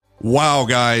Wow,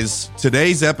 guys,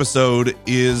 today's episode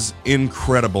is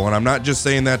incredible. And I'm not just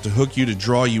saying that to hook you, to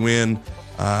draw you in.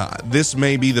 This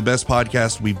may be the best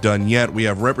podcast we've done yet. We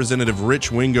have Representative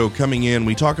Rich Wingo coming in.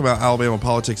 We talk about Alabama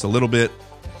politics a little bit,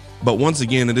 but once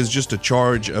again, it is just a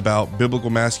charge about biblical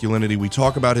masculinity. We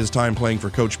talk about his time playing for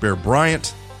Coach Bear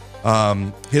Bryant,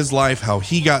 his life, how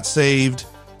he got saved,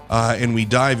 and we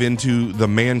dive into the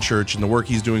Man Church and the work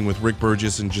he's doing with Rick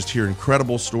Burgess and just hear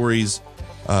incredible stories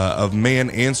of man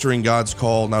answering God's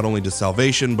call, not only to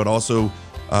salvation, but also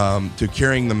to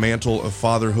carrying the mantle of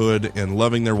fatherhood and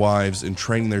loving their wives and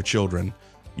training their children.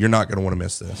 You're not going to want to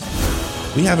miss this.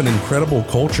 We have an incredible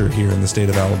culture here in the state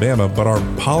of Alabama, but our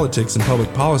politics and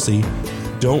public policy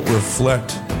don't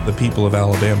reflect the people of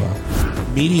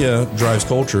Alabama. Media drives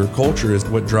culture. Culture is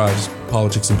what drives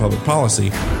politics and public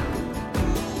policy.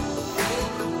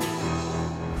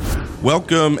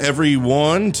 Welcome,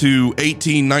 everyone, to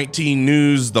 1819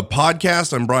 News, the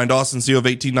podcast. I'm Brian Dawson, CEO of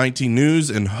 1819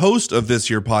 News and host of this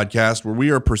here podcast, where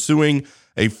we are pursuing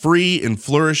a free and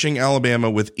flourishing Alabama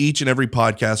with each and every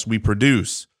podcast we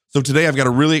produce. So today I've got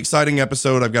a really exciting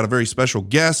episode. I've got a very special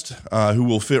guest who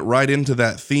will fit right into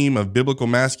that theme of biblical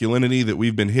masculinity that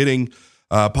we've been hitting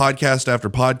podcast after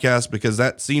podcast, because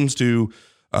that seems to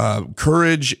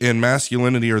courage and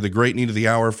masculinity are the great need of the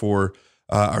hour for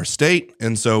our state.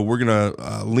 And so we're going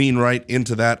to lean right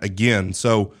into that again.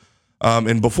 So,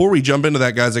 and before we jump into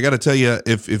that, guys, I got to tell you,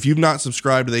 if you've not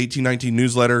subscribed to the 1819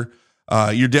 newsletter,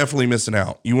 you're definitely missing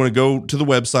out. You want to go to the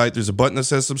website. There's a button that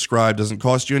says subscribe. Doesn't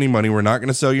cost you any money. We're not going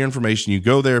to sell your information. You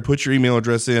go there, put your email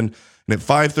address in, and at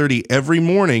 5:30 every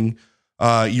morning,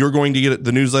 you're going to get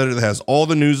the newsletter that has all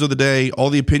the news of the day,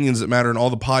 all the opinions that matter, and all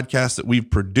the podcasts that we've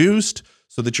produced,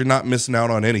 so that you're not missing out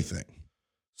on anything.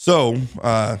 So,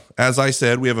 as I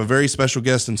said, we have a very special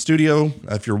guest in studio.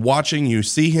 If you're watching, you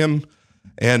see him,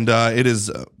 and it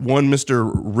is one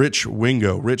Mr. Rich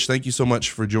Wingo. Rich, thank you so much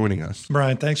for joining us.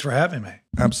 Brian, thanks for having me.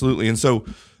 Absolutely. And so,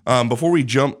 before we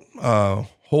jump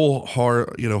whole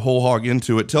hog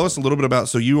into it, tell us a little bit about.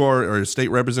 So, you are a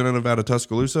state representative out of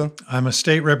Tuscaloosa. I'm a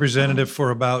state representative for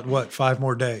about 5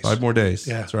 more days. 5 more days.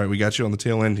 Yeah, that's right. We got you on the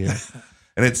tail end here,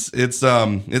 and it's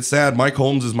sad. Mike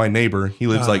Holmes is my neighbor. He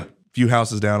lives few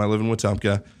houses down. I live in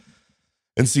Wetumpka,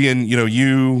 and seeing,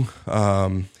 you,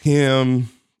 him,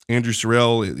 Andrew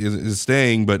Sorrell is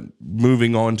staying, but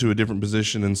moving on to a different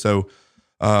position. And so,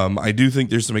 I do think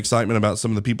there's some excitement about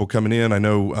some of the people coming in. I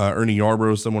know, Ernie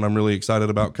Yarbrough is someone I'm really excited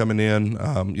about coming in,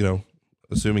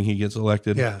 assuming he gets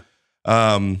elected. Yeah.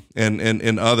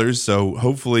 And others. So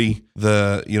hopefully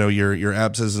your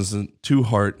absence isn't too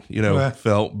hard,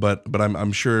 felt, but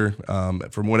I'm sure,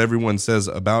 from what everyone says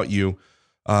about you,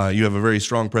 you have a very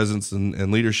strong presence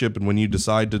and leadership, and when you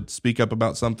decide to speak up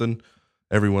about something,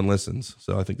 everyone listens.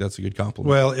 So I think that's a good compliment.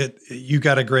 Well, you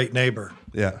got a great neighbor.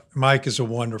 Yeah, Mike is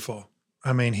wonderful.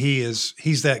 I mean,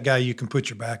 he's that guy you can put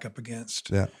your back up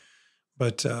against. Yeah.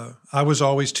 But I was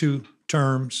always 2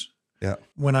 terms. Yeah.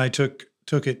 When I took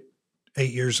it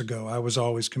 8 years ago, I was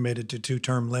always committed to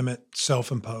 2-term limit,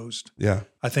 self-imposed. Yeah.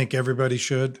 I think everybody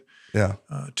should. Yeah.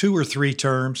 2 or 3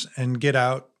 terms and get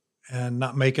out. And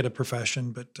not make it a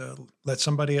profession, but let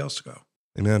somebody else go.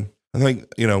 Amen. I think,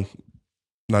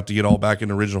 not to get all back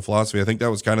into original philosophy, I think that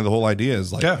was kind of the whole idea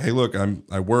is like, hey, look,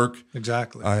 I work.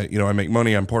 Exactly. I make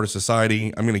money. I'm part of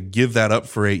society. I'm going to give that up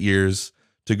for 8 years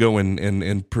to go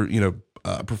and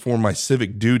perform my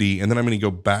civic duty. And then I'm going to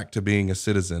go back to being a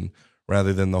citizen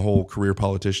rather than the whole career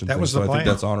politician thing. Was the plan. I think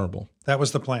that's honorable. That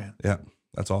was the plan. Yeah,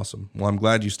 that's awesome. Well, I'm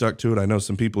glad you stuck to it. I know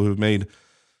some people who've made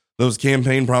those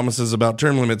campaign promises about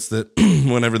term limits that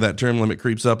whenever that term limit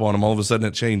creeps up on them, all of a sudden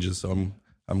it changes. So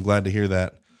I'm glad to hear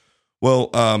that. Well,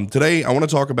 today I want to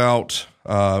talk about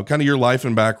kind of your life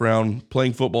and background,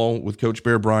 playing football with Coach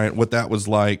Bear Bryant, what that was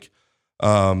like,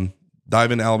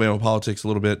 dive into Alabama politics a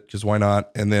little bit, because why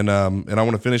not? And then and I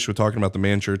want to finish with talking about the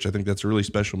Man Church. I think that's a really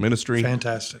special ministry.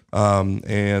 Fantastic.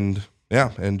 And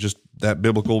just that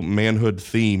biblical manhood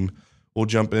theme we'll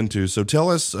jump into. So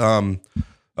tell us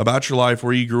about your life,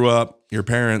 where you grew up, your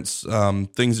parents,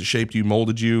 things that shaped you,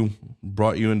 molded you,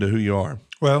 brought you into who you are.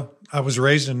 Well, I was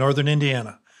raised in northern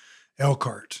Indiana,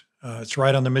 Elkhart. It's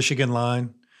right on the Michigan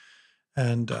line,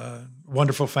 and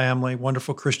wonderful family,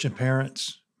 wonderful Christian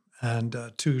parents, and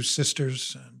 2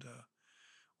 sisters. And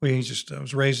I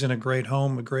was raised in a great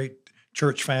home, a great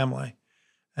church family.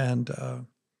 And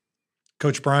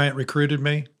Coach Bryant recruited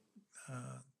me.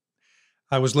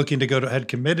 I was looking to had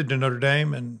committed to Notre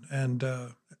Dame, and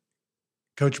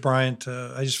Coach Bryant,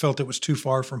 I just felt it was too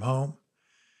far from home,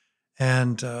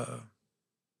 and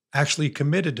actually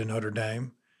committed to Notre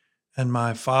Dame And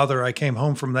my father, I came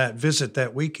home from that visit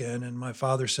that weekend, and my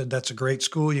father said, "That's a great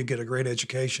school. You get a great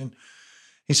education."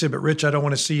 He said, "But Rich, I don't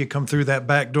want to see you come through that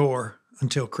back door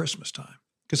until Christmas time,"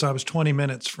 because I was 20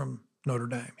 minutes from Notre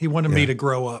Dame. He wanted me to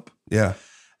grow up. Yeah.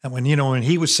 And when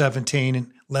he was 17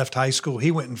 and left high school,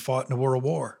 he went and fought in the World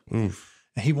War. Oof.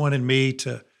 And he wanted me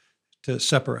to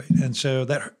separate. And so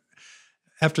that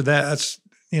after that, that's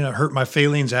hurt my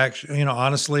feelings, actually,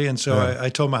 honestly. And so I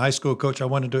told my high school coach I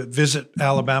wanted to visit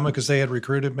Alabama because they had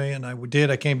recruited me, and I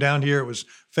did. I came down here. It was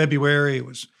February. It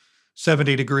was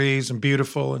 70 degrees and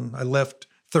beautiful, and I left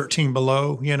 13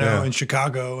 below, in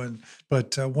Chicago,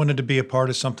 but wanted to be a part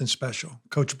of something special.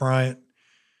 Coach Bryant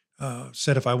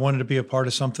said if I wanted to be a part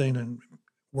of something and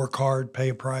work hard, pay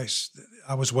a price,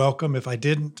 I was welcome. If I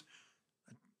didn't,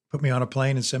 put me on a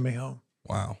plane and send me home.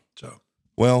 Wow. So,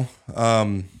 well,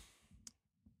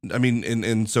 I mean,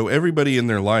 and so everybody in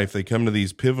their life, they come to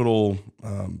these pivotal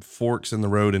forks in the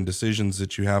road and decisions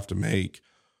that you have to make.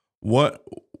 What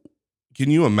can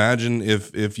you imagine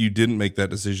if you didn't make that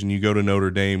decision, you go to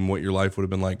Notre Dame, what your life would have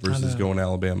been like versus going to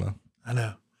Alabama? I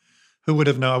know. Who would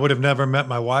have known? I would have never met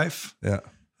my wife. Yeah.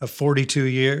 Of 42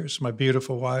 years, my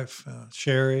beautiful wife,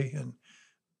 Sherry, and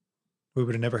we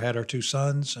would have never had our 2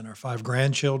 sons and our 5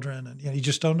 grandchildren. And you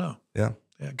just don't know. Yeah.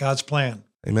 God's plan.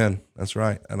 Amen. That's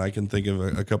right. And I can think of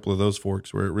a couple of those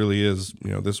forks where it really is,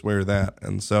 this way or that.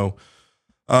 And so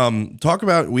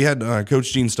we had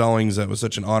Coach Gene Stallings. That was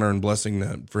such an honor and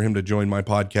blessing for him to join my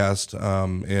podcast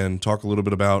and talk a little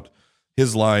bit about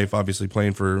his life, obviously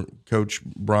playing for Coach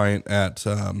Bryant at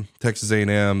Texas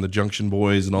A&M, the Junction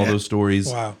Boys, and all those stories.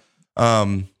 Wow.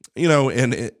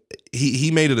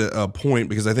 He made it a point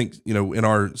because I think, in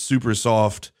our super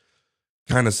soft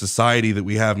kind of society that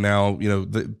we have now,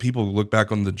 people look back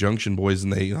on the Junction Boys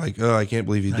and they like, oh, I can't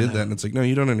believe he did that. And it's like, no,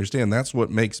 you don't understand. That's what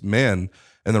makes men.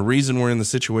 And the reason we're in the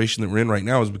situation that we're in right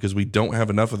now is because we don't have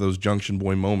enough of those Junction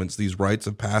Boy moments, these rites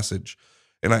of passage.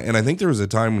 And I think there was a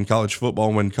time when college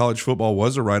football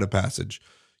was a rite of passage.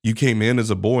 You came in as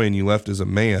a boy and you left as a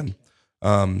man.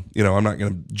 I'm not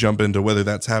going to jump into whether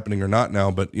that's happening or not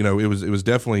now, but it was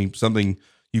definitely something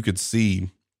you could see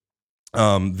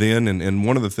then. And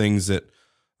one of the things that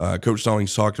Coach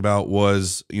Stallings talked about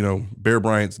was, Bear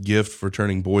Bryant's gift for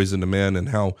turning boys into men, and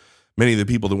how many of the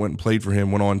people that went and played for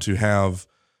him went on to have,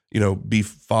 be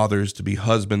fathers, to be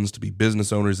husbands, to be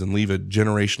business owners, and leave a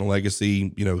generational legacy,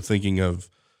 thinking of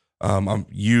Bob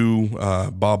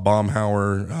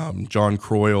Baumhauer, John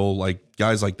Croyle, like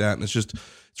guys like that. And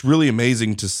it's really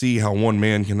amazing to see how one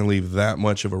man can leave that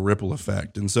much of a ripple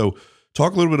effect. And so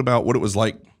talk a little bit about what it was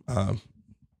like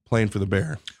playing for the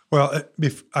Bear. Well,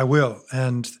 I will.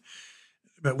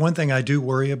 But one thing I do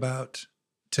worry about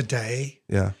today,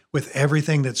 with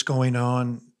everything that's going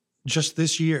on just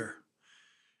this year,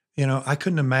 I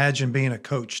couldn't imagine being a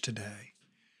coach today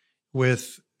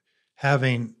with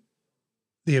having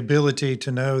the ability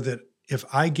to know that if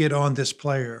I get on this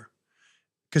player,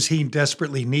 because he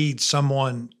desperately needs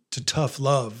someone to tough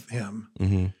love him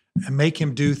and make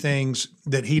him do things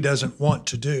that he doesn't want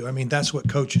to do. I mean, that's what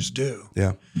coaches do.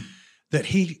 Yeah. That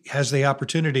he has the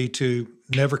opportunity to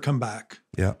never come back.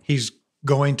 Yeah. He's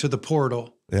going to the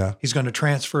portal. Yeah. He's going to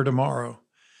transfer tomorrow,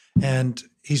 and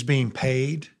he's being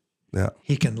paid. Yeah.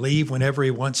 He can leave whenever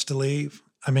he wants to leave.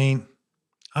 I mean,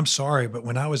 I'm sorry, but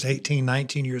when I was 18,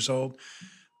 19 years old,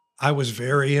 I was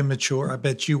very immature. I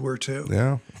bet you were too.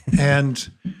 Yeah.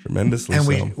 And tremendously and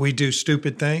so. we do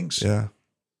stupid things. Yeah.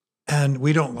 And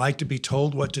we don't like to be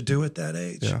told what to do at that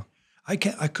age. Yeah. I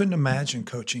couldn't imagine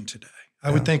coaching today. I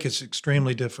would think it's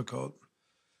extremely difficult.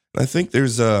 I think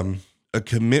there's a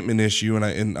commitment issue,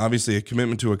 and obviously a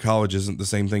commitment to a college isn't the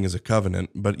same thing as a covenant,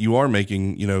 but you are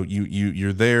making,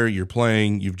 you're there, you're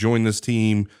playing, you've joined this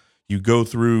team, you go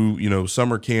through,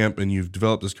 summer camp, and you've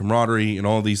developed this camaraderie and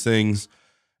all these things,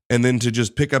 and then to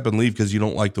just pick up and leave because you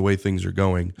don't like the way things are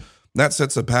going. That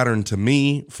sets a pattern to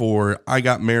me for I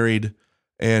got married,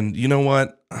 and you know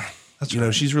what? That's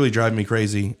right. She's really driving me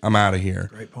crazy. I'm out of here.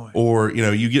 Great point. Or,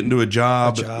 you get into a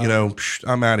job.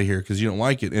 I'm out of here because you don't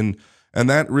like it. And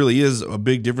that really is a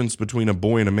big difference between a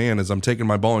boy and a man, is I'm taking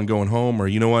my ball and going home, or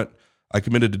you know what? I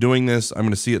committed to doing this. I'm going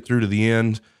to see it through to the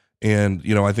end. And,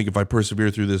 I think if I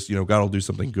persevere through this, God will do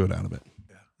something good out of it.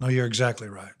 Yeah. No, you're exactly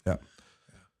right. Yeah.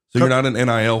 So you're not an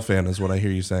NIL fan is what I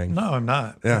hear you saying. No, I'm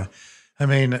not. Yeah. I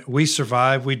mean, we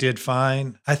survived. We did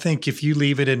fine. I think if you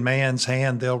leave it in man's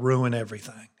hand, they'll ruin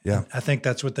everything. Yeah. I think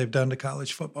that's what they've done to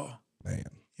college football. Man.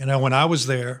 When I was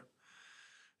there,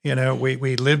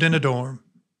 we lived in a dorm.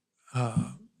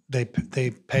 They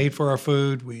paid for our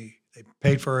food. They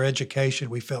paid for our education.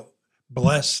 We felt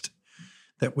blessed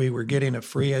that we were getting a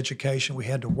free education. We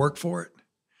had to work for it.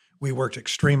 We worked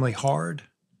extremely hard.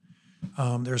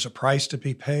 There's a price to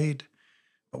be paid,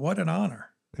 but what an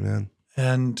honor. Amen.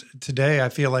 And today I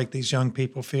feel like these young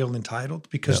people feel entitled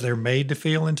because they're made to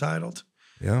feel entitled.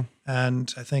 Yeah.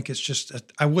 And I think it's just,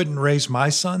 I wouldn't raise my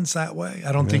sons that way.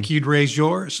 I don't think you'd raise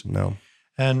yours. No.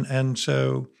 And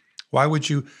so why would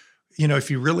you, if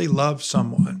you really love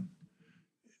someone,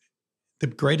 the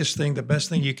best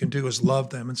thing you can do is love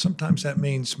them. And sometimes that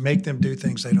means make them do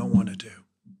things they don't want to do.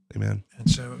 Amen. And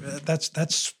so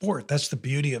that's sport. That's the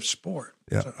beauty of sport.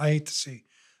 Yeah. So I hate to see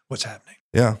what's happening.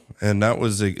 Yeah. And that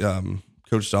was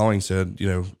Coach Stalling said,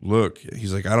 look,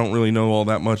 he's like, I don't really know all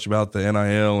that much about the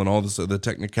NIL and all this, the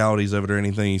technicalities of it or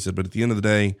anything. He said, but at the end of the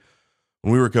day,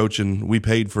 when we were coaching, we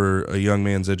paid for a young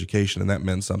man's education, and that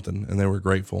meant something. And they were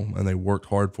grateful, and they worked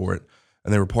hard for it.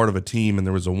 And they were part of a team, and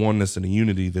there was a oneness and a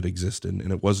unity that existed.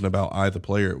 And it wasn't about the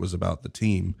player; it was about the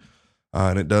team.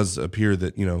 And it does appear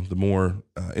that the more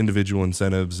individual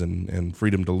incentives and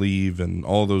freedom to leave and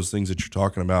all those things that you're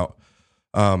talking about,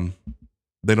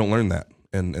 they don't learn that,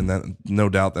 and that no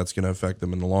doubt that's going to affect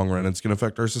them in the long run. It's going to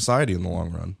affect our society in the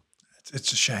long run.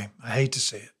 It's a shame. I hate to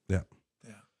see it. Yeah.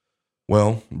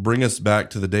 Well, bring us back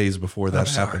to the days before that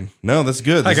happened. No, that's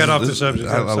good. I got off the subject.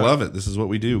 I love it. This is what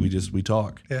we do. We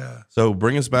talk. Yeah. So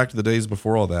bring us back to the days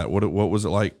before all that. What was it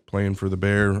like playing for the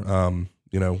Bear?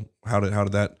 How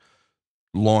did that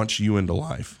launch you into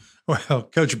life? Well,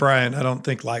 Coach Bryant, I don't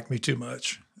think liked me too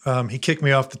much. He kicked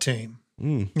me off the team.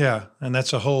 Yeah, and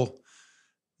that's a whole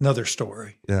another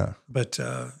story. Yeah. But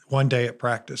one day at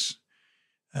practice,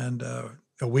 and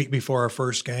a week before our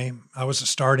first game, I was a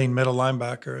starting middle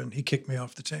linebacker, and he kicked me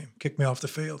off the team, kicked me off the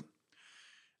field.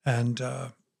 And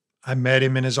I met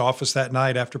him in his office that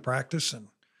night after practice, and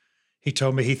he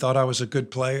told me he thought I was a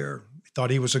good player, he thought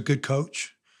he was a good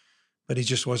coach, but he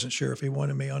just wasn't sure if he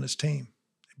wanted me on his team.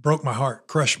 It broke my heart,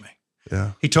 crushed me.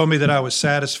 Yeah. He told me that I was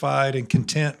satisfied and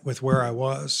content with where I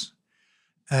was.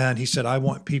 And he said, I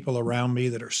want people around me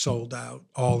that are sold out,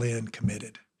 all in,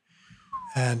 committed.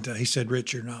 And he said,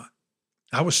 Rich, you're not.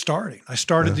 I was starting. I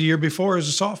started the year before as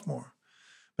a sophomore,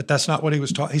 but that's not what he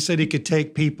was taught. He said he could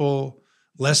take people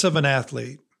less of an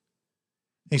athlete.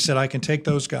 He said, I can take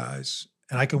those guys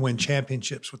and I can win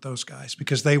championships with those guys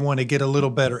because they want to get a little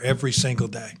better every single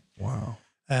day. Wow.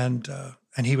 And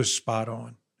he was spot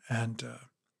on. And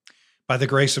by the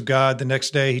grace of God, the next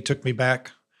day he took me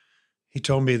back. He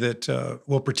told me that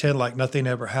we'll pretend like nothing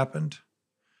ever happened.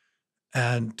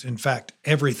 And in fact,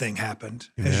 everything happened,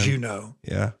 as you know.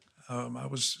 Yeah. I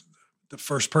was the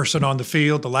first person on the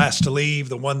field, the last to leave,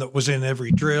 the one that was in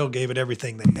every drill, gave it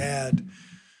everything they had,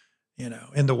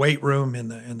 in the weight room, in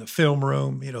the film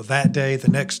room, that day, the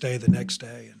next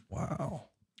day. And wow.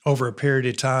 Over a period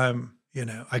of time,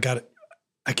 I got it.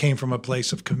 I came from a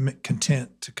place of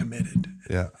content to committed.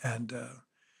 Yeah. And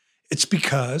it's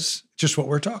because, just what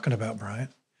we're talking about,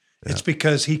 Bryant, Yeah. it's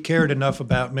because he cared enough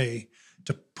about me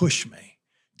to push me,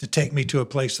 to take me to a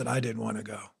place that I didn't want to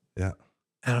go. Yeah.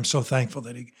 And I'm so thankful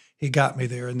that he got me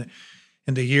there. And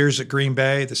in the years at Green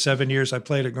Bay, the 7 years I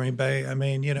played at Green Bay, I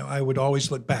mean, I would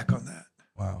always look back on that.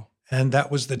 Wow. And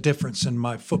that was the difference in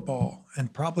my football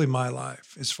and probably my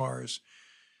life as far as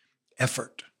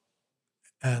effort.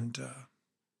 And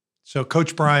so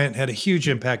Coach Bryant had a huge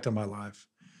impact on my life.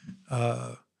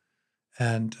 Yeah.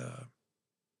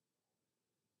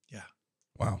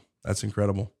 Wow. That's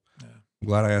incredible. Yeah. I'm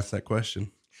glad I asked that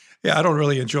question. Yeah, I don't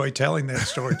really enjoy telling that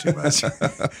story too much,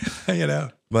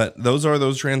 But those are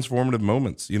those transformative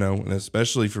moments, and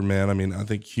especially for men. I mean, I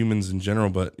think humans in general,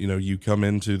 but you come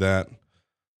into that,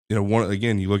 you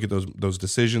look at those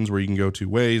decisions where you can go two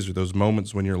ways, or those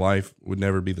moments when your life would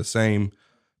never be the same.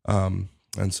 And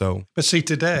so, but see,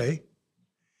 today,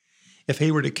 if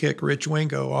he were to kick Rich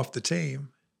Wingo off the team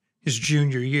his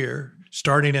junior year,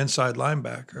 starting inside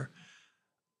linebacker,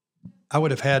 I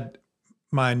would have had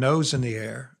my nose in the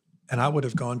air. And I would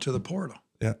have gone to the portal.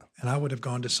 Yeah. And I would have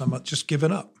gone to just given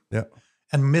up. Yeah.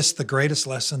 And missed the greatest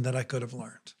lesson that I could have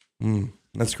learned.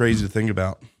 That's crazy to think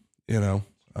about.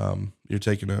 You're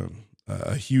taking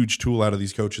a huge tool out of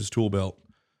these coaches' tool belt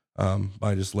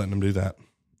by just letting them do that.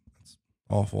 That's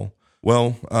awful.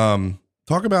 Well,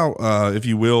 talk about, if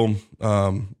you will,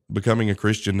 becoming a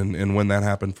Christian and when that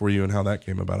happened for you and how that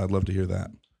came about. I'd love to hear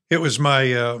that. It was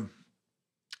my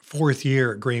fourth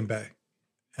year at Green Bay.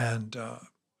 And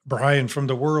Brian, from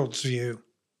the world's view,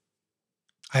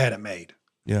 I had it made.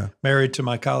 Yeah. Married to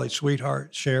my college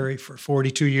sweetheart, Sherry, for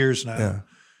 42 years now.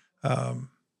 Yeah.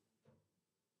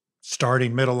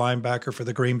 Starting middle linebacker for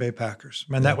the Green Bay Packers.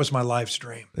 Man, that was my life's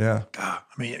dream. Yeah. God,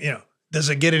 I mean, does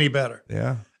it get any better?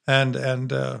 Yeah.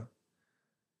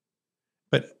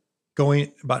 But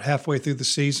going about halfway through the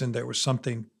season, there was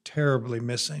something terribly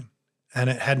missing. And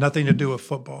it had nothing to do with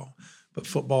football, but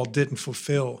football didn't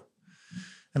fulfill.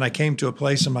 And I came to a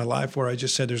place in my life where I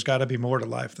just said, there's got to be more to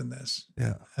life than this.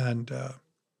 Yeah. And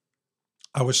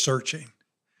I was searching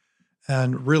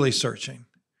and really searching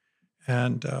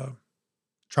and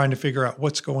trying to figure out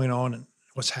what's going on and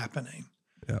what's happening.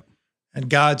 Yeah. And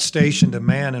God stationed a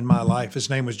man in my life. His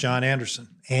name was John Anderson.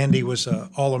 Andy was an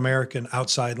All-American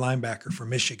outside linebacker for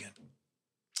Michigan.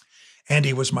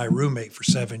 Andy was my roommate for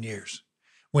 7 years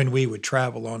when we would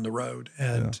travel on the road.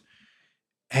 And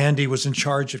Andy was in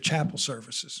charge of chapel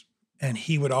services, and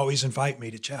he would always invite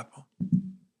me to chapel.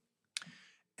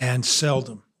 And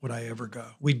seldom would I ever go.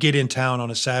 We'd get in town on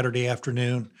a Saturday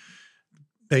afternoon.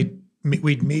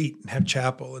 We'd meet and have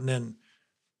chapel, and then,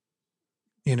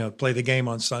 play the game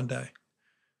on Sunday.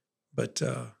 But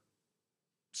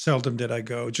seldom did I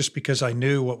go, just because I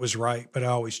knew what was right, but I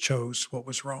always chose what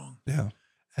was wrong. Yeah.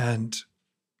 And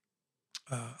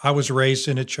I was raised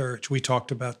in a church. We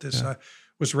talked about this. Yeah. I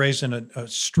was raised in a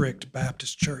strict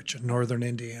Baptist church in northern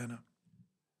Indiana.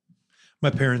 My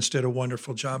parents did a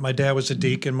wonderful job. My dad was a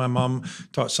deacon. My mom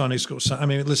taught Sunday school. I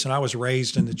mean, listen, I was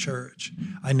raised in the church.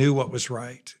 I knew what was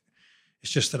right.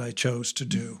 It's just that I chose to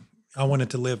do. I wanted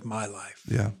to live my life.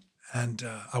 Yeah. And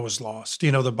I was lost.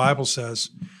 The Bible says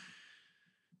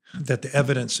that the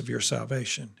evidence of your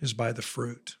salvation is by the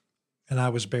fruit. And I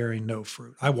was bearing no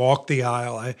fruit. I walked the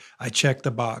aisle. I checked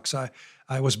the box.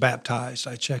 I was baptized.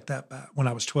 I checked that back when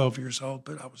I was 12 years old,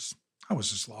 but I was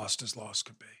as lost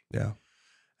could be. Yeah.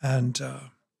 And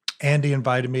Andy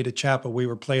invited me to chapel. We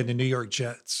were playing the New York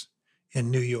Jets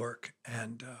in New York.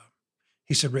 And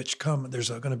he said, Rich, come. There's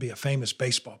going to be a famous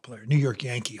baseball player, New York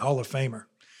Yankee, Hall of Famer.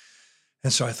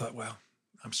 And so I thought, well,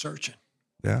 I'm searching.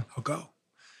 Yeah. I'll go.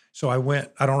 So I went.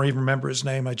 I don't even remember his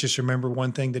name. I just remember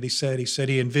one thing that he said. He said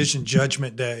he envisioned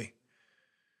Judgment Day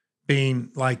being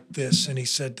like this. And he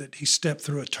said that he stepped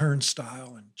through a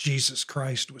turnstile and Jesus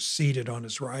Christ was seated on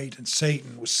his right and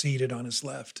Satan was seated on his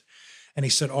left. And he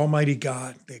said, Almighty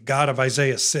God, the God of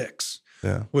Isaiah 6,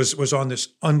 was on this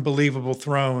unbelievable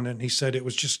throne. And he said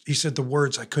he said the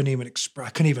words I couldn't even express,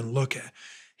 I couldn't even look at.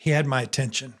 He had my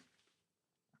attention.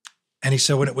 And he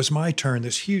said, when it was my turn,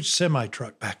 this huge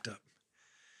semi-truck backed up.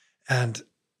 And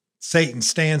Satan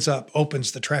stands up,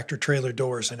 opens the tractor trailer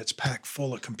doors, and it's packed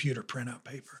full of computer printout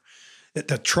paper.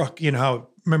 The truck,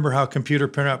 remember how computer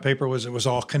printout paper was? It was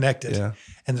all connected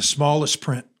and the smallest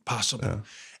print possible. Yeah.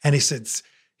 And he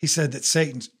said that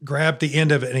Satan grabbed the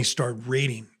end of it and he started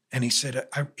reading. And he said,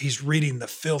 he's reading the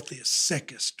filthiest,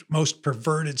 sickest, most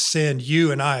perverted sin you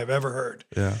and I have ever heard.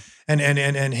 Yeah.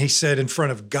 And he said in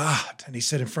front of God, and he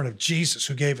said in front of Jesus,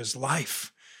 who gave his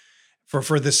life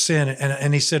for this sin.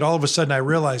 And he said, all of a sudden I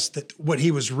realized that what he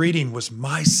was reading was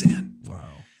my sin. Wow.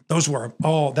 Those were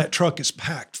that truck is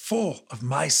packed full of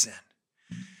my sin.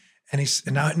 And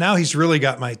now he's really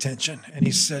got my attention. And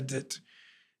he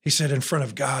said in front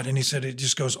of God, and he said, it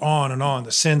just goes on and on.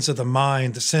 The sins of the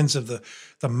mind, the sins of the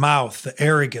mouth, the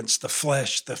arrogance, the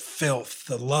flesh, the filth,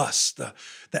 the lust, the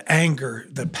anger,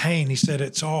 the pain. He said,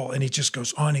 it's all. And he just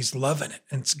goes on. He's loving it.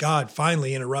 And God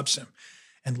finally interrupts him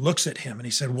and looks at him. And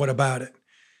he said, what about it?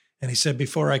 And he said,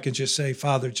 before I could just say,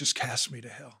 Father, just cast me to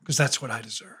hell, because that's what I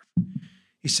deserve.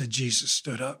 He said, Jesus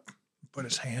stood up, put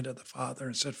his hand on the Father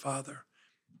and said, Father,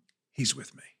 he's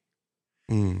with me.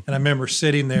 And I remember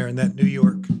sitting there in that New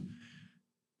York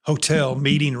hotel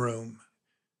meeting room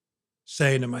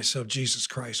saying to myself, Jesus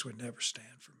Christ would never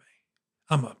stand for me.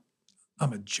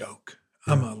 I'm a joke.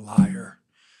 Yeah. I'm a liar.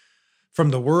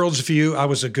 From the world's view, I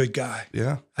was a good guy.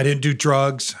 Yeah. I didn't do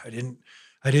drugs. I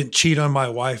didn't cheat on my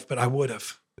wife, but I would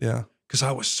have. Yeah. Because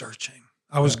I was searching.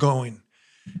 I was going.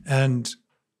 And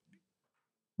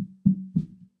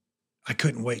I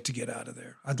couldn't wait to get out of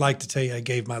there. I'd like to tell you I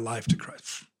gave my life to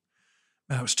Christ.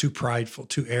 I was too prideful,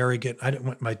 too arrogant. I didn't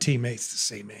want my teammates to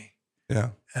see me. Yeah.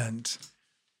 And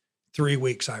 3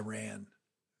 weeks I ran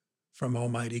from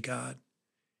Almighty God.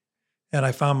 And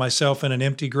I found myself in an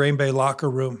empty Green Bay locker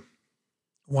room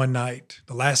one night,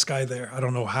 the last guy there. I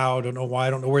don't know how, I don't know why, I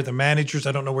don't know where the managers,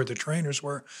 I don't know where the trainers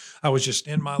were. I was just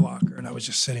in my locker and I was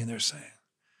just sitting there saying,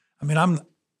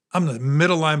 I'm the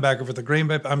middle linebacker for the Green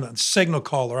Bay. I'm the signal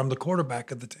caller. I'm the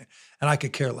quarterback of the team. And I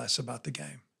could care less about the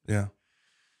game. Yeah.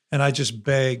 And I just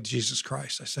begged Jesus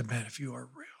Christ. I said, man, if you are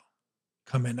real,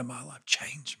 come into my life,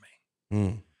 change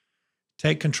me.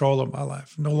 Take control of my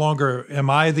life. No longer am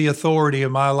I the authority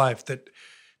in my life, that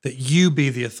you be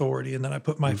the authority. And then I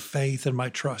put my faith and my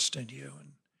trust in you.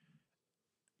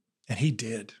 And he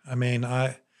did.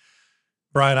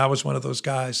 Bryant, I was one of those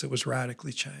guys that was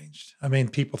radically changed.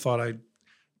 People thought I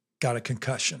got a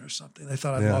concussion or something. They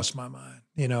thought I'd lost my mind.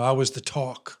 I was the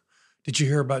talk. Did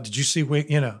you see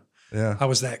Wingo? Yeah. I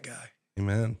was that guy.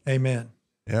 Amen. Amen.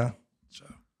 Yeah. So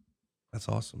That's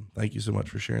awesome. Thank you so much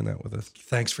for sharing that with us.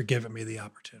 thanks for giving me the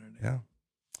opportunity. Yeah.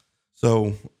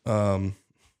 So,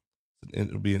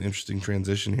 it'll be an interesting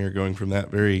transition here going from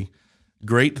that very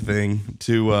great thing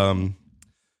to,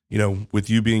 with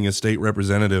you being a state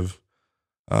representative,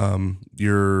 for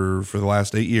the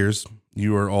last 8 years,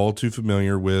 you are all too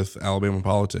familiar with Alabama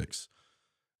politics.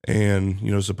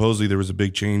 And, supposedly there was a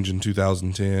big change in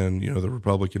 2010, the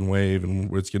Republican wave,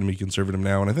 and it's going to be conservative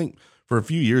now. And I think for a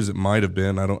few years it might have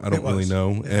been, I don't really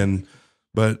know. Yeah.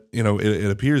 But it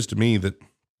appears to me that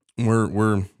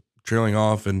we're trailing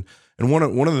off. And one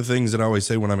of the things that I always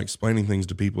say when I'm explaining things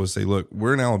to people is say, look,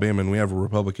 we're in Alabama and we have a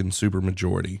Republican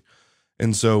supermajority.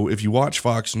 And so if you watch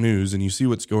Fox News and you see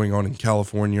what's going on in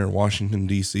California or Washington,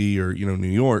 D.C. or, New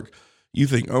York, you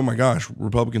think, oh my gosh,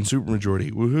 Republican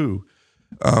supermajority, woohoo.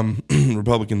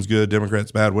 Republicans good,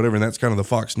 Democrats bad, whatever. And that's kind of the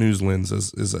Fox News lens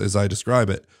as I describe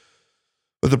it.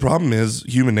 But the problem is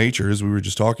human nature, as we were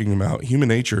just talking about, human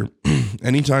nature,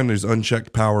 anytime there's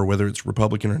unchecked power, whether it's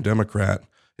Republican or Democrat,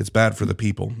 it's bad for the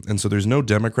people. And so there's no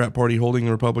Democrat Party holding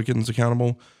the Republicans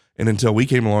accountable. And until we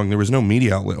came along, there was no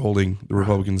media outlet holding the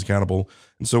Republicans accountable.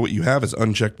 And so what you have is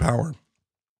unchecked power.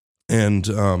 And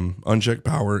unchecked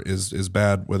power is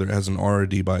bad, whether it has an R or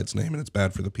D by its name, and it's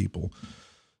bad for the people.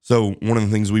 So one of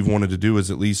the things we've wanted to do is,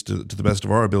 at least to the best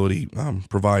of our ability,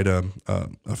 provide a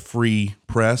free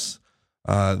press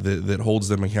that holds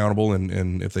them accountable.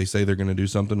 And if they say they're going to do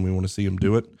something, we want to see them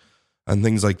do it and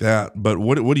things like that. But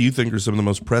what do you think are some of the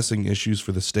most pressing issues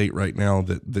for the state right now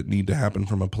that need to happen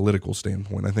from a political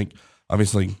standpoint? I think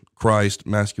obviously Christ,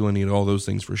 masculinity, and all those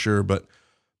things for sure. But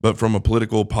from a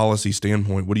political policy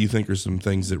standpoint, what do you think are some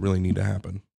things that really need to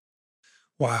happen?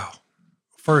 Wow.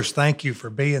 First, thank you for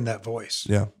being that voice.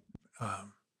 Yeah.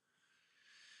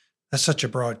 That's such a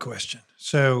broad question.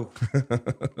 So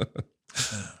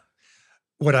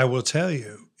what I will tell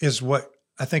you is what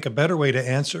I think a better way to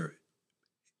answer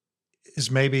is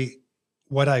maybe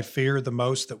what I fear the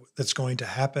most that's going to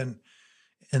happen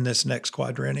in this next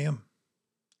quadrennium.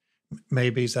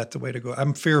 Maybe is that the way to go?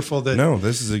 I'm fearful that... No,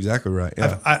 this is exactly right.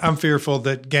 Yeah. I'm fearful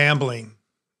that gambling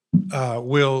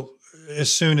will,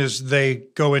 as soon as they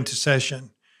go into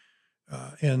session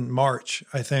in March,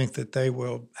 I think that they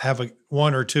will have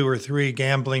one or two or three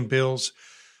gambling bills.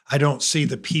 I don't see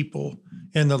the people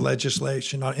in the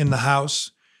legislation, in the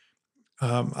House.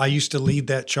 I used to lead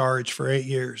that charge for 8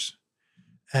 years,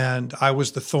 and I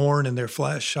was the thorn in their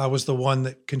flesh. I was the one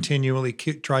that continually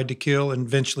tried to kill and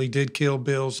eventually did kill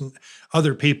bills and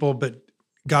other people, but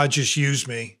God just used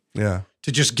me to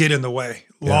just get in the way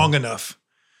long enough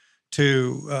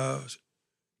to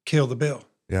kill the bill.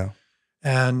 Yeah.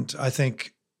 And I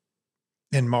think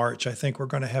in March, I think we're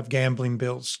going to have gambling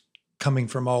bills coming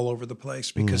from all over the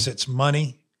place because it's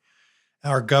money.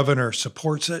 Our governor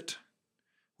supports it,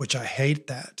 which I hate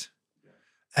that.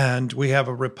 And we have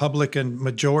a Republican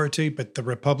majority, but the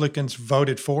Republicans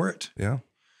voted for it. Yeah.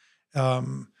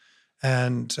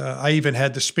 And I even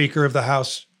had the Speaker of the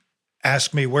House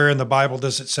ask me, where in the Bible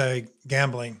does it say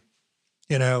gambling?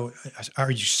 Are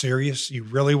you serious? You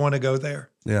really want to go there?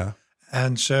 Yeah.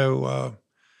 And so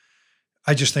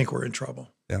I just think we're in trouble.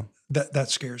 Yeah. That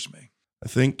scares me. I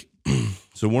think,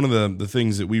 so one of the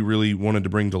things that we really wanted to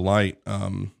bring to light,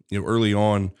 early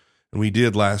on, and we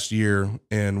did last year,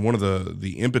 and one of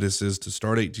the impetuses to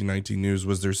start 1819 News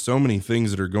was there's so many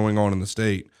things that are going on in the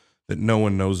state that no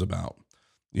one knows about.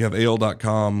 You have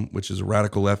AL.com, which is a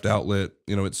radical left outlet.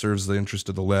 It serves the interest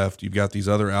of the left. You've got these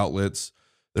other outlets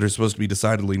that are supposed to be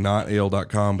decidedly not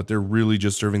AL.com, but they're really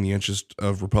just serving the interest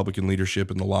of Republican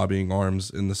leadership and the lobbying arms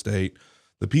in the state.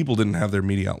 The people didn't have their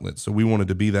media outlets, so we wanted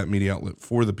to be that media outlet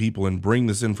for the people and bring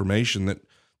this information that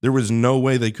there was no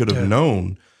way they could have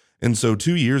known. And so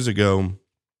 2 years ago,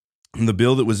 the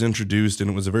bill that was introduced, and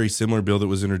it was a very similar bill that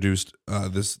was introduced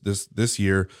this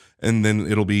year, and then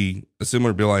it'll be a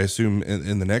similar bill, I assume,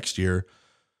 in the next year,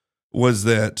 was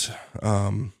that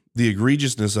the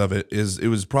egregiousness of it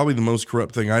was probably the most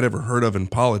corrupt thing I'd ever heard of in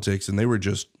politics, and they were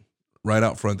just right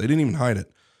out front. They didn't even hide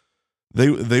it.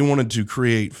 They wanted to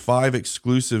create 5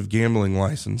 exclusive gambling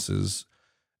licenses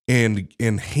and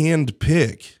hand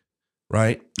pick,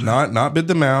 right? Not bid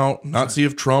them out, not see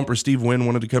if Trump or Steve Wynn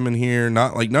wanted to come in here,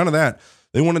 not like none of that.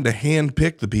 They wanted to hand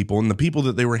pick the people, and the people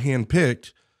that they were hand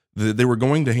picked, that they were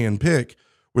going to hand pick,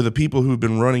 were the people who've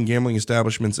been running gambling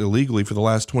establishments illegally for the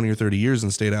last 20 or 30 years in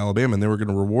the state of Alabama, and they were going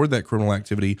to reward that criminal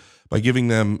activity by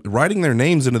writing their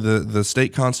names into the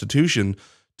state constitution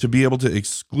to be able to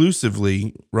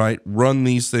exclusively, run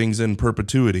these things in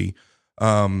perpetuity,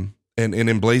 and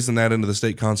emblazon that into the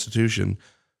state constitution.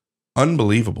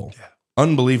 Unbelievable. Yeah.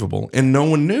 unbelievable. And no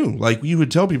one knew. Like, you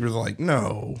would tell people, they're like,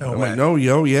 no. No I'm way. like,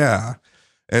 no, yeah.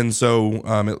 And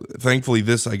so, thankfully,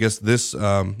 this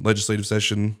legislative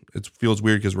session, it feels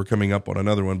weird because we're coming up on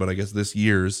another one, but I guess this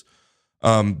year's,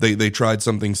 they tried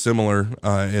something similar,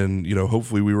 and,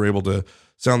 hopefully we were able to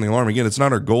sound the alarm. Again, it's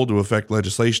not our goal to affect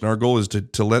legislation. Our goal is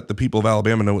to let the people of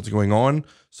Alabama know what's going on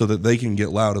so that they can get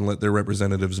loud and let their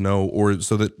representatives know, or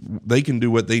so that they can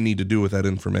do what they need to do with that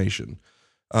information.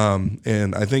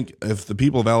 And I think if the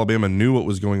people of Alabama knew what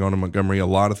was going on in Montgomery, a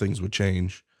lot of things would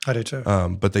change. I do too.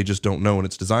 But they just don't know, and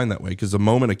it's designed that way. Because the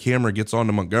moment a camera gets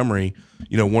onto Montgomery,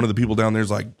 one of the people down there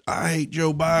is like, I hate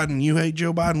Joe Biden, you hate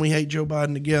Joe Biden, we hate Joe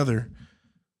Biden together.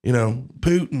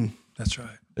 Putin. That's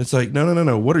right. It's like,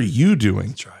 no. What are you doing?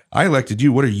 That's right. I elected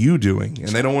you. What are you doing? And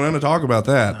they don't want to talk about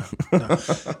that.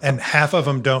 No. And half of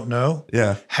them don't know.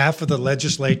 Yeah. Half of the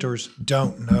legislators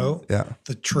don't know Yeah.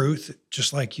 the truth,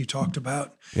 just like you talked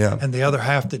about. Yeah. And the other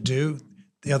half that do,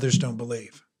 the others don't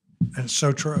believe. And it's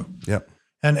so true. Yep.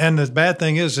 And the bad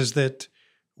thing is that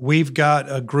we've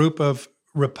got a group of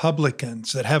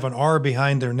Republicans that have an R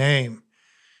behind their name,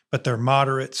 but they're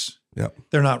moderates. Yep.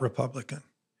 They're not Republican.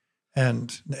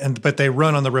 But they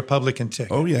run on the Republican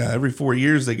ticket. Oh yeah, every 4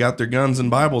 years they got their guns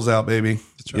and Bibles out, baby.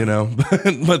 That's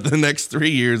right. But the next 3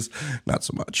 years, not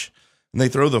so much. And they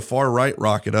throw the far right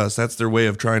rock at us. That's their way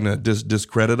of trying to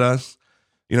discredit us.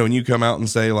 When you come out and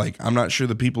say, like, I'm not sure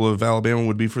the people of Alabama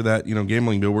would be for that,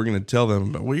 gambling bill, we're going to tell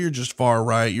them, well, you're just far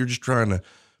right. You're just trying to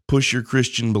push your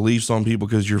Christian beliefs on people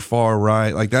because you're far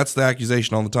right. Like, that's the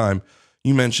accusation all the time.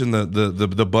 You mentioned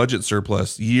the budget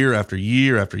surplus year after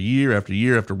year after year after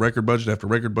year after record budget after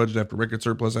record budget after record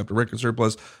surplus after record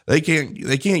surplus. They can't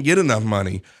get enough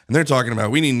money. And they're talking about,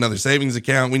 we need another savings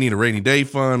account. We need a rainy day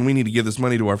fund. We need to give this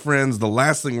money to our friends. The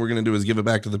last thing we're going to do is give it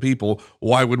back to the people.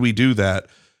 Why would we do that?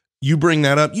 You bring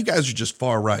that up. You guys are just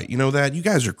far right. You know that? You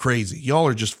guys are crazy. Y'all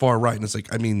are just far right. And it's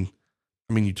like, I mean,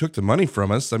 you took the money from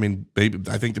us. I mean, baby,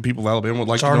 I think the people of Alabama would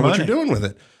like to know what you're doing with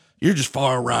it. You're just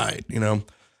far right,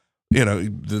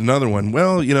 another one.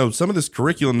 Well, some of this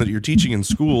curriculum that you're teaching in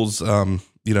schools,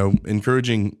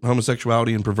 encouraging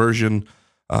homosexuality and perversion,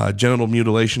 genital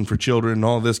mutilation for children,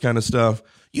 all this kind of stuff.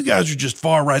 You guys are just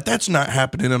far right. That's not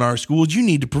happening in our schools. You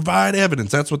need to provide evidence.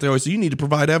 That's what they always say. You need to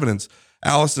provide evidence.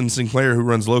 Allison Sinclair, who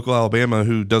runs Local Alabama,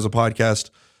 who does a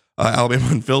podcast, Alabama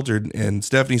Unfiltered, and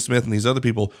Stephanie Smith and these other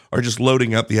people are just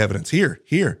loading up the evidence. Here.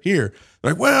 They're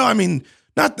like, well, I mean,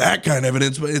 not that kind of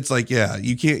evidence, but it's like, yeah,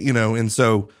 you can't, and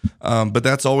so, but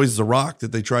that's always the rock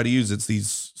that they try to use. It's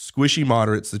these squishy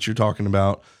moderates that you're talking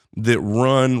about that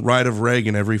run right of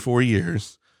Reagan every 4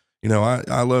 years.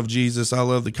 I love Jesus. I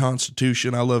love the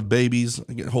Constitution. I love babies.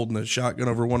 I get holding a shotgun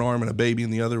over one arm and a baby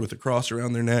in the other with a cross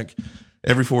around their neck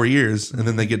every 4 years. And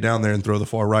then they get down there and throw the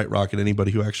far right rock at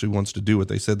anybody who actually wants to do what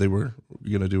they said they were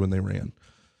going to do when they ran.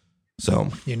 So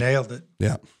you nailed it.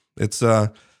 Yeah. It's,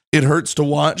 it hurts to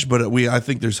watch, but I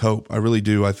think there's hope. I really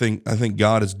do. I think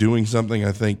God is doing something.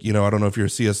 I think, I don't know if you're a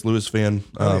C.S. Lewis fan,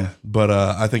 but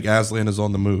I think Aslan is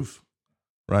on the move,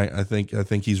 right? I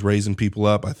think he's raising people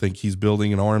up. I think he's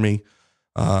building an army,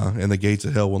 and the gates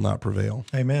of hell will not prevail.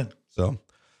 Amen. So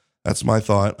that's my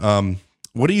thought.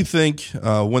 What do you think?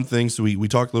 One thing, so we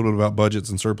talked a little bit about budgets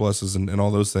and surpluses and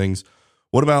all those things.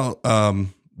 What about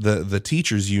the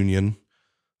teachers union?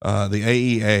 The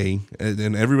AEA,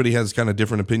 and everybody has kind of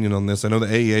different opinion on this. I know the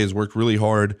AEA has worked really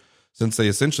hard since they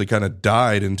essentially kind of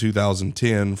died in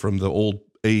 2010 from the old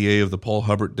AEA of the Paul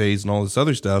Hubbard days and all this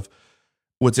other stuff.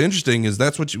 What's interesting is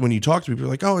that's what when you talk to people, you're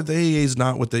like, oh, the AEA is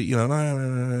not what they,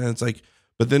 it's like,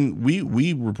 but then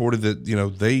we reported that,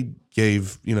 they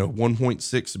gave,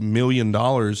 $1.6 million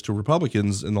to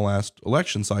Republicans in the last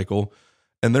election cycle,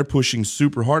 and they're pushing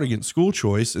super hard against school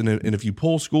choice. And if you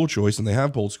poll school choice, and they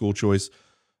have polled school choice,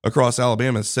 across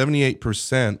Alabama,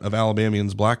 78% of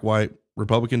Alabamians, black, white,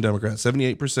 Republican, Democrat,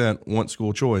 78% want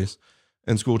school choice,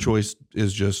 and school choice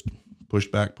is just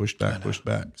pushed back.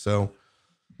 So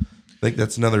I think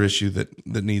that's another issue that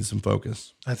needs some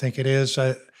focus. I think it is.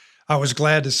 I was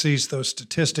glad to see those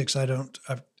statistics. I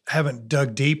haven't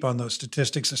dug deep on those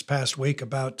statistics this past week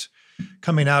about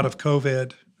coming out of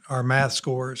COVID, our math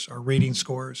scores, our reading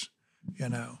scores,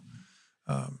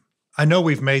 I know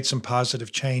we've made some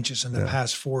positive changes in the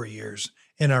past 4 years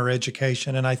in our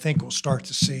education, and I think we'll start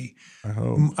to see. I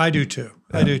hope. I do too.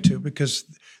 Yeah. I do too, because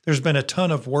there's been a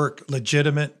ton of work,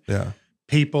 legitimate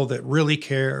people that really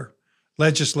care,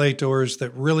 legislators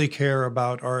that really care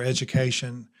about our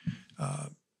education,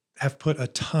 have put a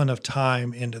ton of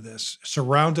time into this,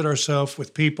 surrounded ourselves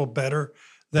with people better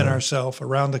than ourselves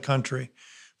around the country,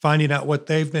 finding out what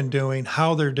they've been doing,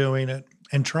 how they're doing it,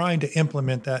 and trying to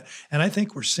implement that. And I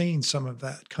think we're seeing some of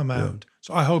that come out.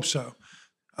 So I hope so.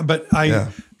 But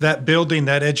that building,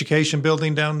 that education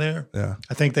building down there,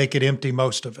 I think they could empty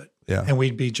most of it, and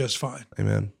we'd be just fine.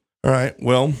 Amen. All right.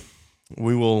 Well,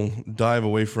 we will dive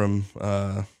away from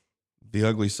the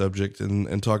ugly subject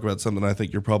and talk about something I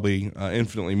think you're probably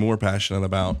infinitely more passionate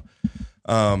about.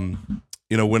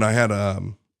 When I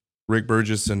had Rick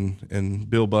Burgess and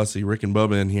Bill Bussey, Rick and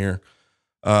Bubba in here,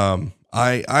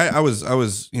 I was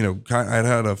I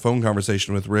had a phone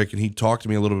conversation with Rick, and he talked to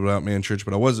me a little bit about Man Church,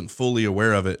 but I wasn't fully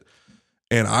aware of it.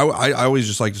 And I always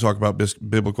just like to talk about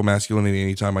biblical masculinity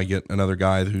anytime I get another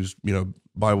guy who's,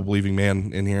 Bible believing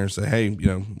man in here and say, hey,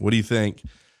 what do you think?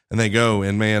 And they go,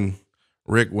 and man,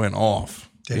 Rick went off,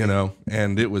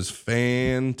 and it was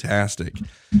fantastic.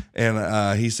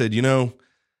 And he said,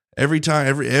 every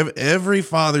time, every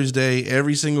Father's Day,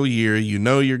 every single year,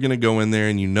 you're going to go in there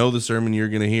and the sermon you're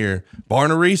going to hear.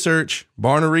 Barna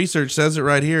Research says it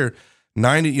right here.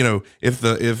 90, if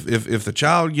the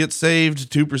child gets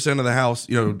saved, 2% of the house,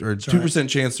 or 2%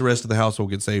 chance the rest of the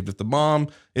household gets saved. If the mom,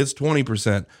 it's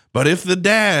 20%. But if the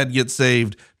dad gets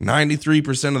saved,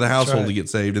 93% of the household will get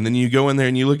saved. And then you go in there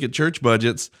and you look at church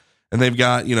budgets, and they've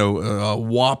got, a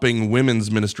whopping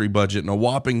women's ministry budget and a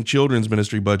whopping children's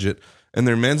ministry budget. And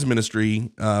their men's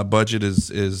ministry budget is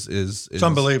it's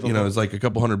unbelievable. It's like a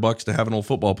couple $100 to have an old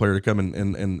football player to come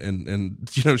and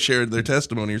share their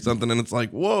testimony or something. And it's like,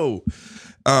 whoa.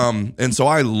 And so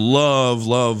I love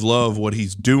what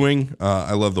he's doing.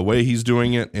 I love the way he's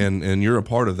doing it. And you're a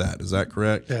part of that. Is that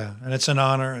correct? Yeah. And it's an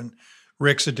honor. And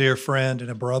Rick's a dear friend and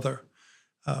a brother.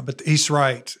 But he's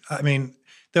right. I mean,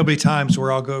 there'll be times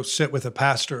where I'll go sit with a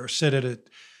pastor or sit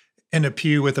in a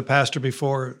pew with a pastor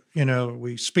before,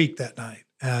 we speak that night.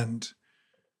 And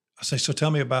I say, so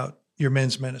tell me about your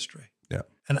men's ministry. Yeah.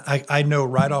 And I know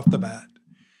right off the bat,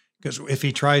 because if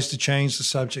he tries to change the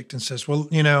subject and says, well,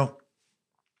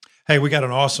 hey, we got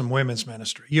an awesome women's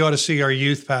ministry. You ought to see our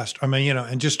youth pastor. I mean,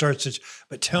 and just starts to,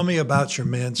 but tell me about your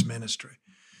men's ministry.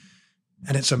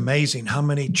 And it's amazing how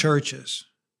many churches,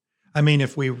 I mean,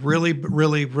 if we really,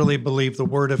 really, really believe the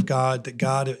word of God, that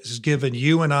God has given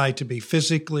you and I to be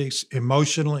physically,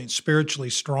 emotionally, and spiritually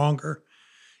stronger,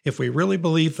 if we really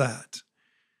believe that,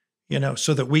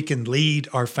 so that we can lead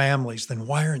our families, then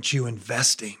why aren't you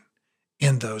investing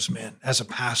in those men as a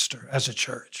pastor, as a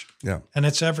church? Yeah. And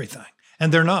it's everything.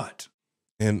 And they're not.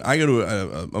 And I go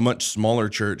to a much smaller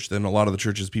church than a lot of the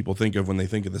churches people think of when they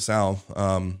think of the South.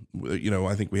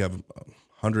 I think we have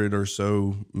 100 or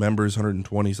so members,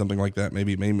 120, something like that,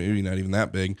 maybe not even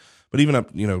that big, but even up,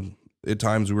 at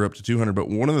times we were up to 200. But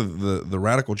one of the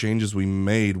radical changes we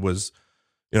made was,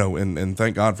 and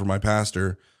thank God for my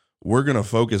pastor, we're going to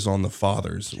focus on the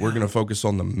fathers. Yeah. We're going to focus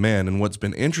on the men. And what's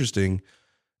been interesting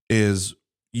is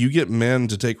you get men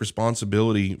to take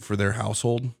responsibility for their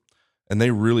household, and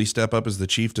they really step up as the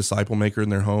chief disciple maker in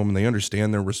their home, and they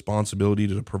understand their responsibility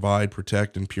to provide,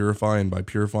 protect, and purify. And by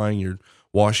purifying, you're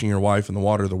washing your wife in the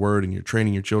water of the word, and you're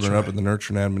training your children up in the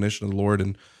nurture and admonition of the Lord.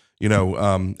 And,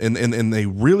 and they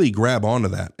really grab onto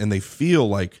that, and they feel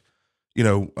like,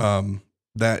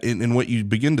 that in what you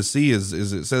begin to see is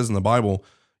it says in the Bible,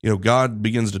 God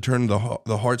begins to turn the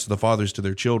hearts of the fathers to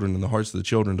their children and the hearts of the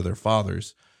children to their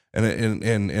fathers. And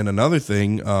another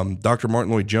thing, Dr.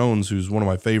 Martin Lloyd-Jones, who's one of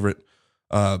my favorite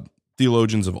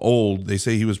theologians of old, they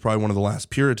say he was probably one of the last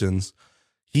Puritans.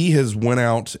 He has went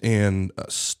out and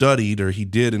studied, or he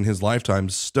did in his lifetime,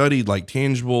 studied like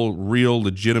tangible, real,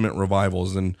 legitimate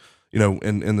revivals. And,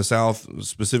 in the South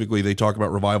specifically, they talk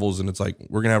about revivals, and it's like,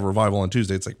 we're going to have a revival on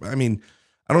Tuesday. It's like, I mean,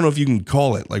 I don't know if you can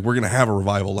call it like we're going to have a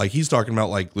revival. Like he's talking about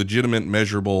like legitimate,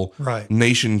 measurable,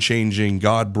 nation changing,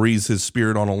 God breathes his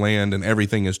spirit on a land and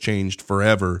everything has changed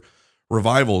forever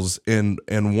revivals. And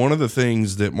one of the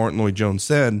things that Martin Lloyd-Jones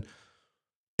said,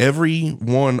 every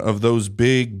one of those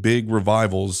big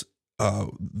revivals,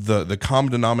 the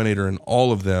common denominator in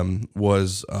all of them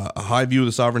was a high view of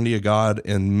the sovereignty of God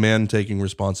and men taking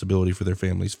responsibility for their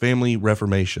families, family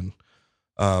reformation.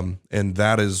 And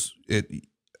that is it.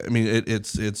 I mean,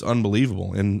 it's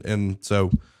unbelievable. And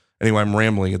so anyway, I'm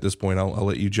rambling at this point. I'll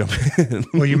let you jump in.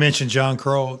 Well, you mentioned John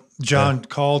Kroll. John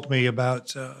called me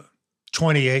about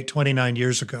 29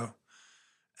 years ago,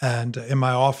 and in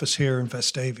my office here in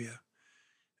Vestavia.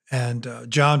 And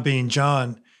John being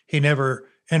John, he never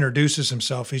introduces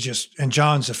himself. And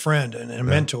John's a friend and a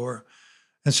mentor.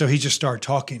 And so he just started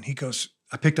talking. He goes,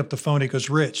 I picked up the phone. He goes,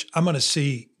 Rich, I'm going to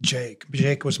see Jake.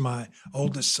 Jake was my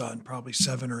oldest son, probably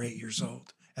 7 or 8 years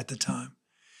old at the time.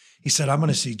 He said, I'm going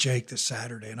to see Jake this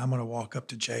Saturday, and I'm going to walk up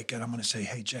to Jake, and I'm going to say,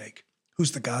 hey, Jake,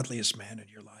 who's the godliest man in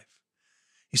your life?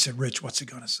 He said, Rich, what's he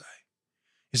going to say?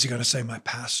 Is he going to say my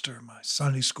pastor, my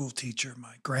Sunday school teacher,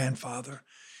 my grandfather?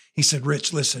 He said,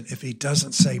 Rich, listen, if he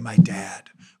doesn't say my dad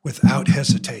without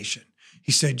hesitation,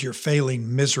 he said, you're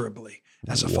failing miserably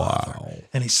as a father.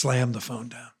 And he slammed the phone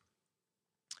down.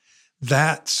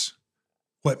 That's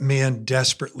what men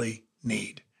desperately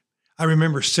need. I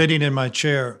remember sitting in my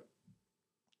chair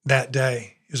that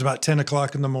day. It was about 10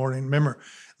 o'clock in the morning. I remember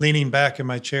leaning back in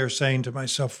my chair saying to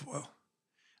myself, well,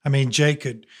 I mean, Jay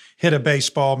could hit a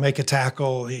baseball, make a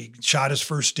tackle. He shot his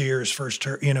first deer, his first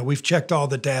turkey. You know, we've checked all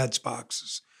the dad's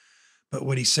boxes. But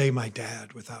would he say my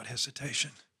dad without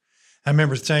hesitation? I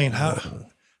remember saying,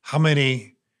 how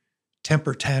many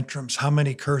temper tantrums, how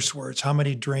many curse words, how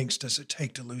many drinks does it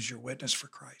take to lose your witness for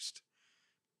Christ?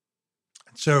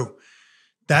 And so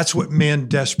that's what men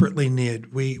desperately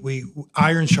need. We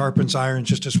iron sharpens iron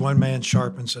just as one man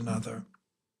sharpens another.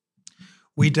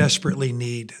 We desperately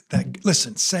need that.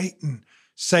 Listen,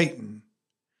 Satan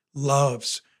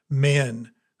loves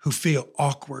men who feel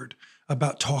awkward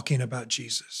about talking about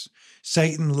Jesus.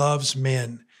 Satan loves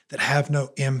men that have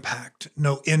no impact,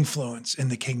 no influence in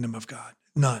the kingdom of God.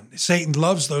 None. Satan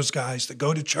loves those guys that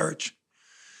go to church,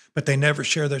 but they never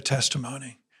share their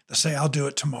testimony. They say, I'll do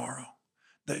it tomorrow.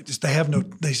 They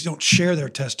don't share their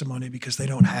testimony because they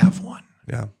don't have one.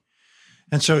 Yeah.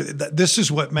 And so this is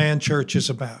what Man Church is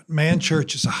about. Man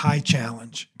Church is a high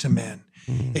challenge to men.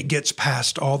 Mm-hmm. It gets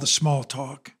past all the small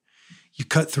talk. You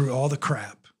cut through all the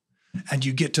crap and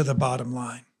you get to the bottom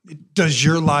line. Does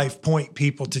your life point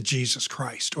people to Jesus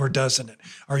Christ or doesn't it?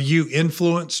 Are you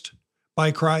influenced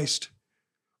by Christ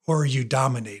or are you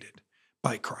dominated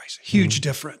by Christ? Huge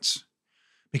difference,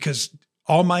 because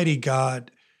Almighty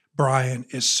God, Bryant,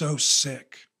 is so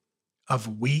sick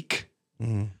of weak,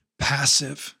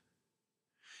 passive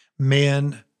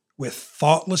men with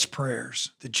thoughtless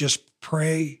prayers that just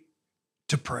pray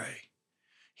to pray.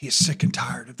 He is sick and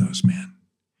tired of those men.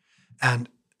 And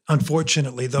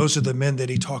unfortunately, those are the men that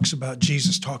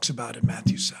Jesus talks about in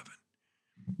Matthew 7.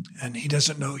 And he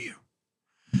doesn't know you.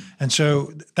 And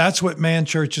so that's what Man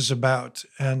Church is about.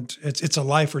 And it's a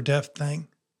life or death thing.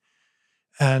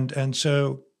 And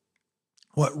so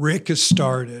what Rick has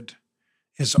started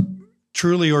is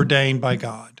truly ordained by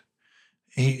God.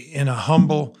 He, in a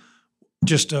humble,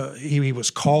 he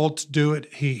was called to do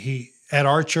it. He at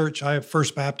our church, I have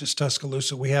First Baptist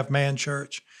Tuscaloosa, we have Man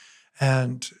Church.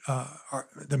 And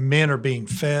the men are being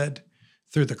fed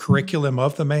through the curriculum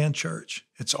of the Man Church.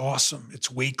 It's awesome.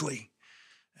 It's weekly.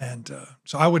 And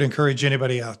so I would encourage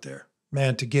anybody out there,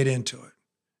 man, to get into it.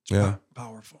 It's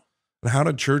powerful. And how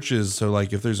do churches, so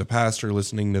like if there's a pastor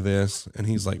listening to this and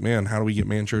he's like, man, how do we get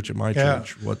Man Church at my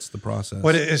church? What's the process?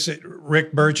 What is it?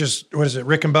 Rick Burgess, what is it?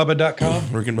 rickandbubba.com?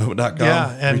 rickandbubba.com.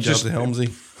 Yeah. And reach just out to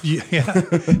Helmsy.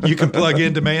 Yeah. You can plug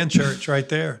into Man Church right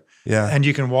there. Yeah. And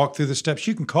you can walk through the steps.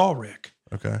 You can call Rick.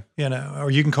 Okay. You know,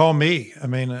 or you can call me. I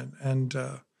mean,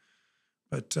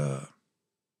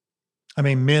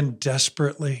 men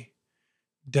desperately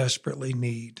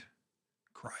need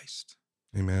Christ.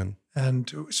 Amen.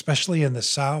 And especially in the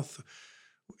South,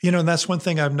 you know, and that's one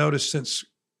thing I've noticed since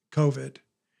COVID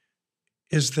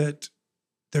is that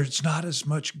there's not as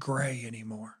much gray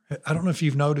anymore. I don't know if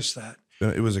you've noticed that.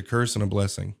 It was a curse and a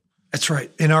blessing. That's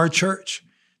right. In our church,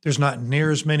 there's not near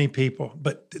as many people,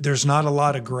 but there's not a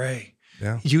lot of gray.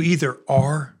 Yeah. You're either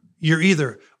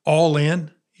all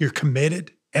in, you're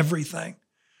committed, everything,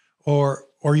 or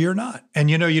you're not. And,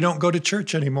 you know, you don't go to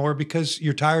church anymore because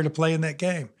you're tired of playing that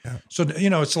game. Yeah. So, you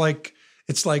know, it's like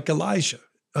Elijah,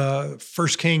 1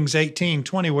 Kings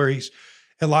 18:20, where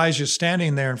Elijah's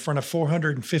standing there in front of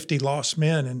 450 lost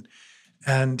men.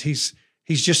 And he's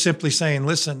just simply saying,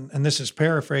 listen, and this is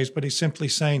paraphrased, but he's simply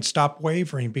saying, stop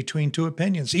wavering between two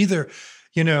opinions. Either,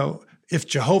 you know, if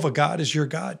Jehovah God is your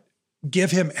God,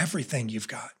 give him everything you've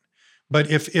got. But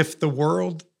if the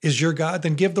world is your God,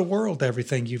 then give the world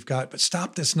everything you've got. But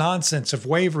stop this nonsense of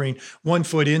wavering, 1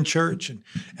 foot in church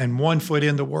and 1 foot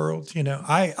in the world. You know,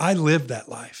 I lived that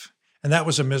life, and that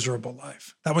was a miserable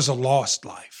life. That was a lost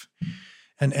life.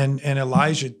 And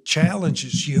Elijah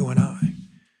challenges you and I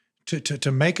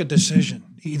to make a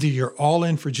decision. Either you're all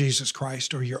in for Jesus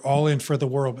Christ or you're all in for the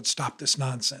world, but stop this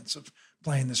nonsense of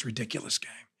playing this ridiculous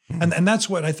game. And that's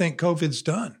what I think COVID's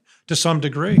done to some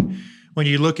degree. When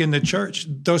you look in the church,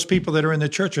 those people that are in the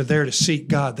church are there to seek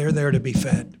God. They're there to be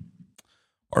fed.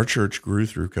 Our church grew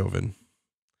through COVID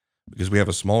because we have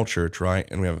a small church, right?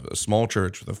 And we have a small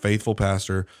church with a faithful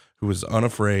pastor who was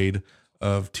unafraid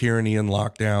of tyranny and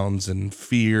lockdowns and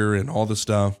fear and all the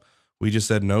stuff. We just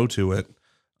said no to it.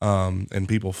 And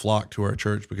people flocked to our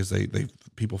church because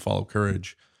people follow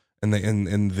courage. And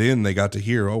then they got to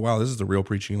hear, oh, wow, this is the real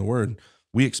preaching of the word.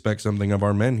 We expect something of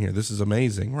our men here. This is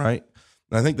amazing, right?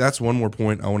 And I think that's one more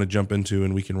point I want to jump into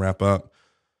and we can wrap up.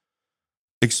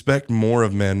 expect more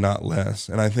of men, not less.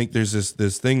 And I think there's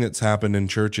this thing that's happened in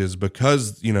churches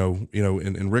because,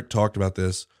 and Rick talked about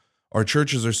this. Our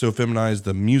churches are so feminized.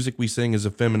 The music we sing is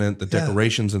effeminate. The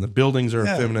decorations in the buildings are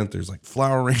effeminate. There's like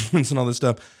flower arrangements and all this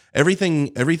stuff. Everything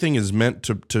is meant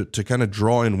to kind of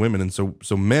draw in women. And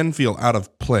so men feel out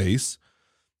of place.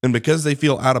 And because they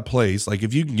feel out of place, like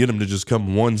if you can get them to just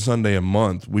come one Sunday a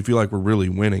month, we feel like we're really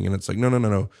winning. And it's like,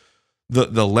 no.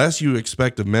 The less you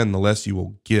expect of men, the less you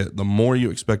will get. The more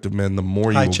you expect of men, the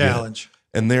more you will challenge. Get.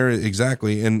 And they're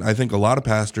exactly. And I think a lot of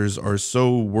pastors are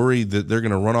so worried that they're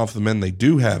going to run off the men they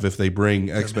do have if they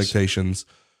bring expectations,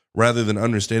 rather than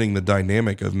understanding the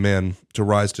dynamic of men to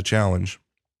rise to challenge.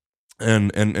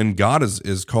 And God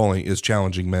is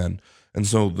challenging men. And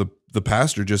so the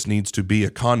pastor just needs to be a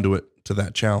conduit to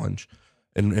that challenge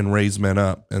and raise men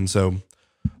up. And so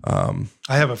I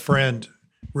have a friend,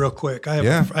 real quick. I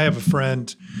have a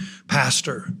friend,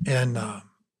 pastor in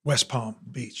West Palm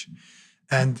Beach.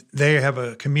 And they have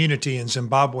a community in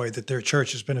Zimbabwe that their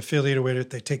church has been affiliated with.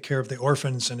 They take care of the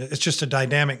orphans, and it's just a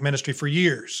dynamic ministry for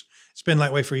years. It's been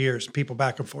that way for years, people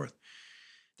back and forth.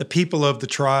 The people of the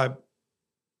tribe,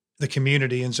 the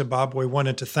community in Zimbabwe,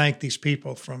 wanted to thank these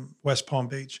people from West Palm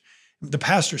Beach. The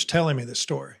pastor's telling me this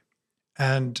story.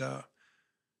 And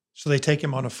so they take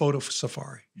him on a photo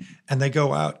safari. And they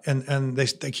go out, and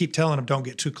they keep telling him, don't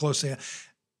get too close. A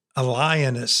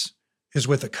lioness is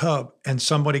with a cub, and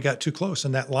somebody got too close,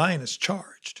 and that lion is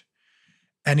charged.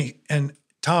 And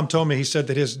Tom told me, he said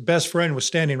that his best friend was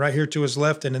standing right here to his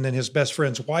left, and then his best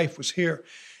friend's wife was here.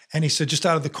 And he said, just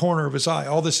out of the corner of his eye,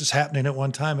 all this is happening at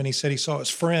one time. And he said he saw his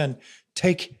friend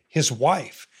take his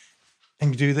wife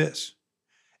and do this.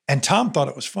 And Tom thought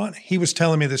it was funny. He was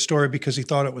telling me this story because he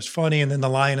thought it was funny, and then the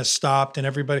lioness stopped and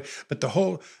everybody, but the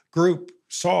whole group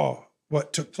saw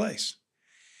what took place.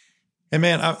 And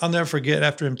man, I'll never forget,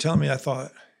 after him telling me, I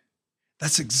thought,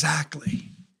 that's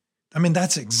exactly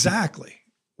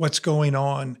what's going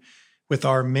on with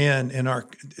our men and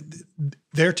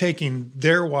they're taking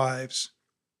their wives,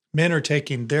 men are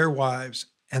taking their wives,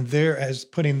 and they're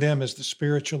putting them as the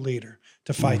spiritual leader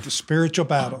to fight the spiritual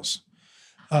battles.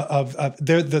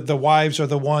 The wives are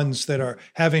the ones that are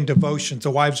having devotions.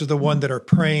 The wives are the one that are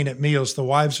praying at meals. The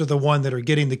wives are the one that are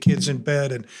getting the kids in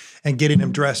bed and getting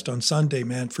them dressed on Sunday,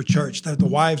 man, for church. The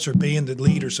wives are being the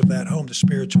leaders of that home, the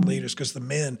spiritual leaders, because the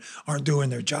men aren't doing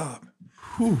their job.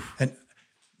 Whew. And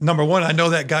number one, I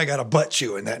know that guy got a butt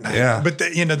chewing that night. Yeah. But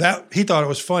that he thought it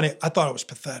was funny. I thought it was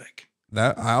pathetic.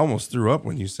 That I almost threw up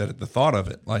when you said it. The thought of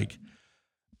it, like,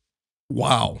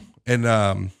 wow. And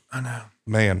I know,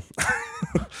 man.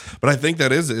 But I think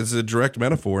that is a direct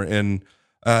metaphor in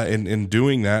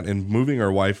doing that and moving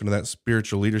our wife into that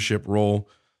spiritual leadership role.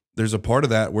 There's a part of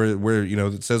that where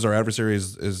it says our adversary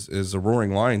is a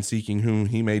roaring lion seeking whom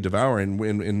he may devour, and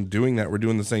in doing that, we're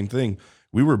doing the same thing.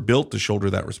 We were built to shoulder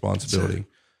that responsibility.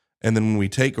 And then when we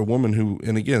take a woman who,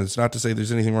 and again, it's not to say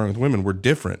there's anything wrong with women, we're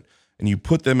different, and you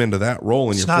put them into that role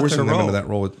and you're forcing them into that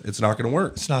role, it's not going to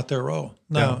work. It's not their role.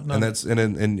 No. And that's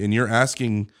and you're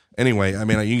asking anyway. I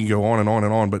mean, you can go on and on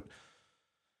and on, but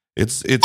it's